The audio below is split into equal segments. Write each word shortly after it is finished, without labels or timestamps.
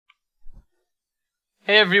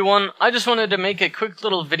Hey everyone, I just wanted to make a quick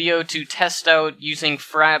little video to test out using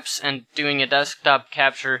Fraps and doing a desktop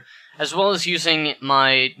capture, as well as using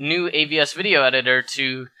my new AVS Video Editor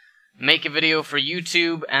to make a video for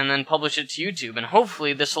YouTube and then publish it to YouTube. And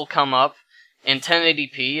hopefully this will come up in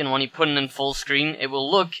 1080p, and when you put it in full screen, it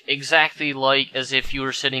will look exactly like as if you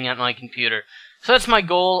were sitting at my computer. So that's my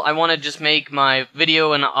goal. I want to just make my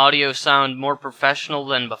video and audio sound more professional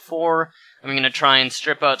than before. I'm going to try and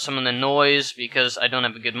strip out some of the noise because I don't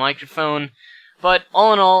have a good microphone. But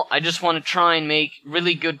all in all, I just want to try and make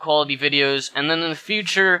really good quality videos, and then in the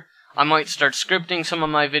future, I might start scripting some of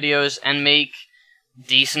my videos and make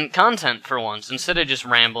decent content for once, instead of just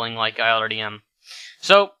rambling like I already am.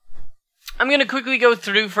 So, I'm going to quickly go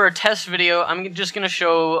through for a test video. I'm just going to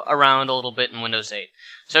show around a little bit in Windows 8.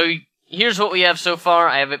 So, here's what we have so far.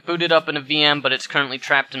 I have it booted up in a VM, but it's currently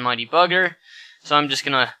trapped in my debugger. So I'm just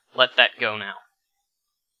going to let that go now.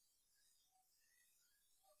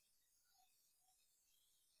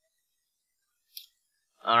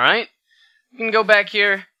 Alright, you can go back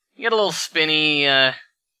here. You get a little spinny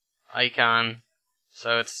icon,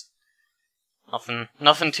 so it's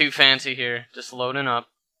nothing too fancy here, just loading up.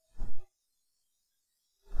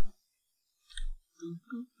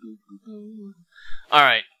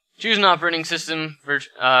 Alright, choose an operating system.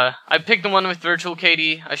 I picked the one with Virtual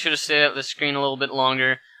KD. I should have stayed at the screen a little bit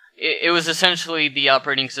longer. It was essentially the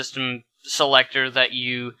operating system selector that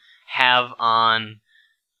you have on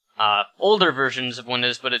older versions of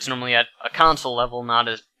Windows, but it's normally at a console level, not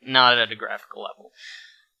at a graphical level.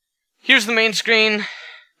 Here's the main screen.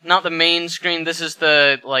 Not the main screen. This is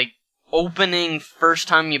the opening first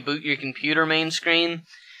time you boot your computer main screen.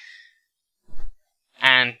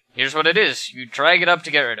 And here's what it is. You drag it up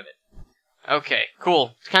to get rid of it. Okay,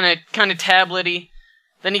 cool. It's kind of tablet-y.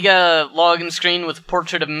 Then you got a login screen with a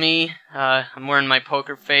portrait of me. I'm wearing my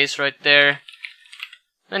poker face right there.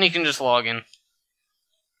 Then you can just log in.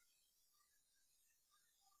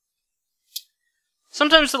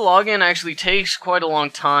 Sometimes the login actually takes quite a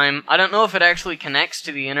long time. I don't know if it actually connects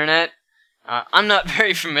to the internet. I'm not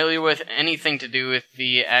very familiar with anything to do with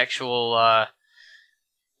the actual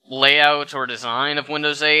layout or design of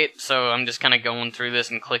Windows 8, so I'm just kind of going through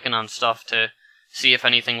this and clicking on stuff to see if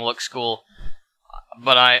anything looks cool.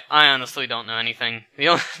 But I honestly don't know anything. The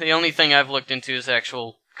only thing I've looked into is the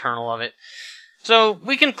actual kernel of it. So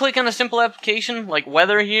we can click on a simple application like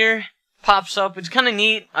weather here. Pops up. It's kind of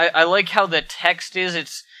neat. I like how the text is.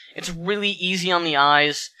 It's really easy on the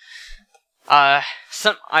eyes. I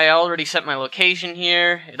already set my location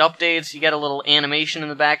here. It updates. You get a little animation in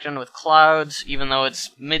the background with clouds, even though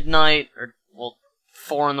it's midnight, or, well,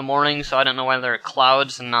 4 in the morning, so I don't know why there are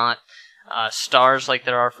clouds and not stars like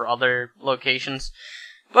there are for other locations.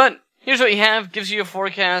 But here's what you have. Gives you a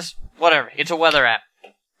forecast. Whatever. It's a weather app.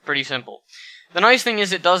 Pretty simple. The nice thing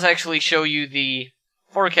is it does actually show you the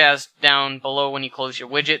forecast down below when you close your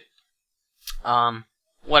widget.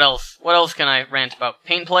 What else? What else can I rant about?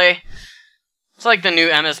 Paint Play. It's like the new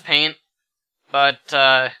MS Paint,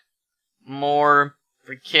 but more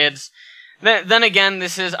for kids. Then again,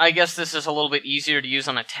 I guess this is a little bit easier to use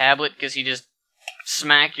on a tablet because you just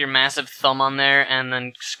smack your massive thumb on there and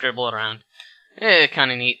then scribble it around.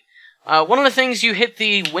 Kind of neat. One of the things, you hit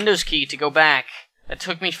the Windows key to go back. That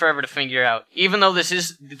took me forever to figure out. Even though this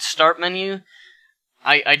is the start menu,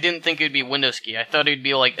 I didn't think it would be Windows key. I thought it would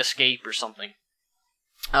be like Escape or something.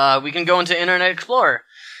 We can go into Internet Explorer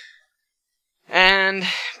and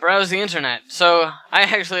browse the internet. So I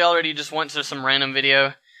actually already just went to some random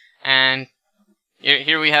video, and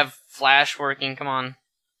here we have Flash working. Come on,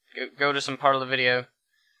 go to some part of the video.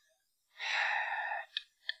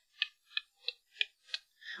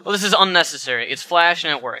 Well, this is unnecessary. It's Flash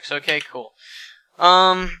and it works. Okay, cool.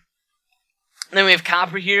 Then we have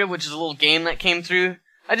Copper here, which is a little game that came through.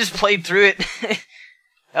 I just played through it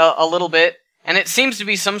a little bit, and it seems to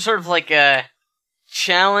be some sort of like a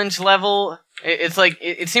challenge level. It's like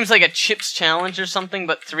it seems like a Chips challenge or something,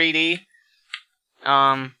 but 3D.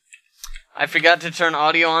 I forgot to turn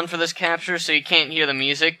audio on for this capture, so you can't hear the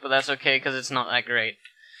music, but that's okay because it's not that great.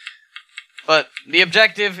 But the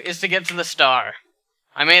objective is to get to the star.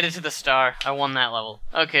 I made it to the star. I won that level.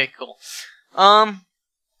 Okay, cool.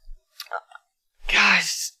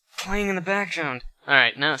 Guys, playing in the background.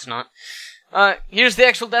 Alright, no it's not. Here's the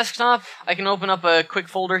actual desktop. I can open up a quick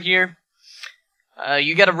folder here.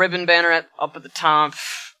 You get a ribbon banner up at the top.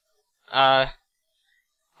 I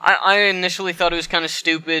initially thought it was kind of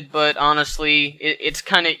stupid, but honestly, it's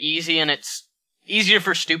kind of easy, and it's easier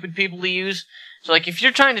for stupid people to use. So, like, if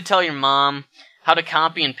you're trying to tell your mom how to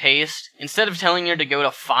copy and paste, instead of telling her to go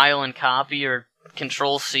to File and Copy, or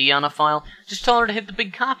Control-C on a file, just tell her to hit the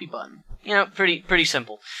big copy button. you know, pretty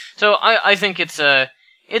simple. So I think it's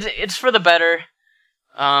for the better.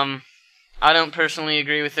 I don't personally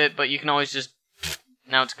agree with it, but you can always just,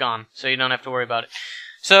 now it's gone, so you don't have to worry about it.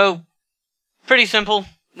 So, pretty simple,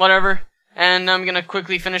 whatever. And I'm gonna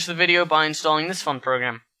quickly finish the video by installing this fun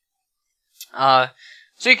program.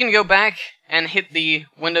 So you can go back and hit the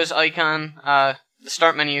Windows icon, the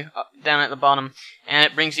start menu down at the bottom, and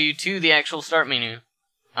it brings you to the actual start menu.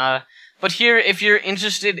 But here, if you're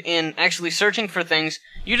interested in actually searching for things,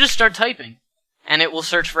 you just start typing, and it will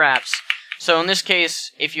search for apps. So in this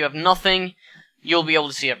case, if you have nothing, you'll be able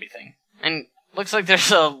to see everything. And looks like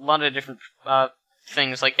there's a lot of different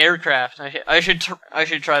things, like aircraft. I should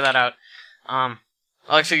try that out. I'll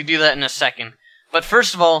actually do that in a second. But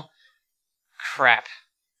first of all, crap.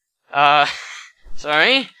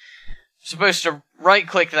 Sorry. I'm supposed to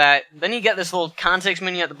right-click that, then you get this little context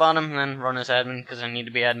menu at the bottom, and then run as admin, because I need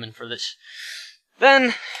to be admin for this.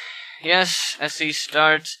 Then, yes, SC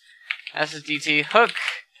start, SSDT hook.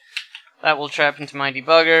 That will trap into my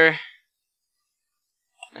debugger.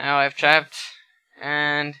 Now I've trapped,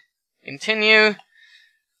 and continue.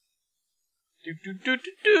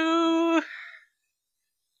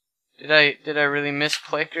 Did I really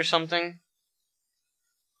misclick or something?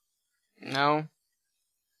 No.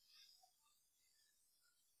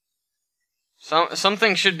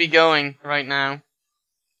 Something should be going right now.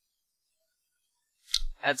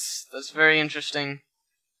 That's very interesting.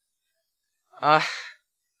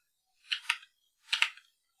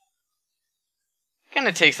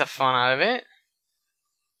 Kinda takes the fun out of it.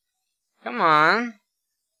 Come on.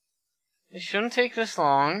 It shouldn't take this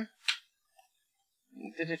long.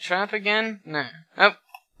 Did it trap again? No. Oh,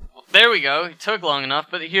 there we go. It took long enough,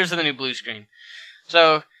 but here's the new blue screen.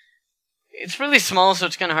 So, it's really small, so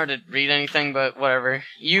it's kind of hard to read anything, but whatever.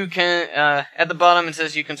 You can, at the bottom it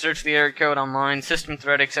says you can search the error code online, system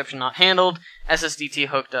thread exception not handled, SSDT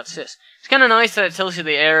hook.sys. It's kind of nice that it tells you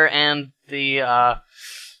the error and the,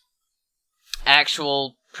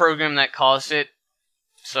 actual program that caused it.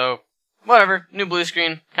 So, whatever. New blue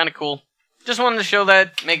screen. Kind of cool. Just wanted to show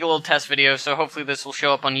that, make a little test video, so hopefully this will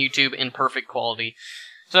show up on YouTube in perfect quality.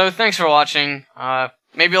 So, thanks for watching.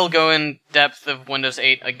 Maybe I'll go in depth of Windows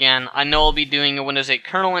 8 again. I know I'll be doing a Windows 8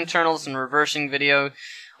 kernel internals and reversing video.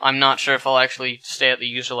 I'm not sure if I'll actually stay at the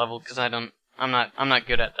user level, because I'm not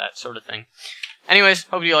good at that sort of thing. Anyways,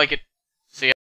 hope you like it. See ya.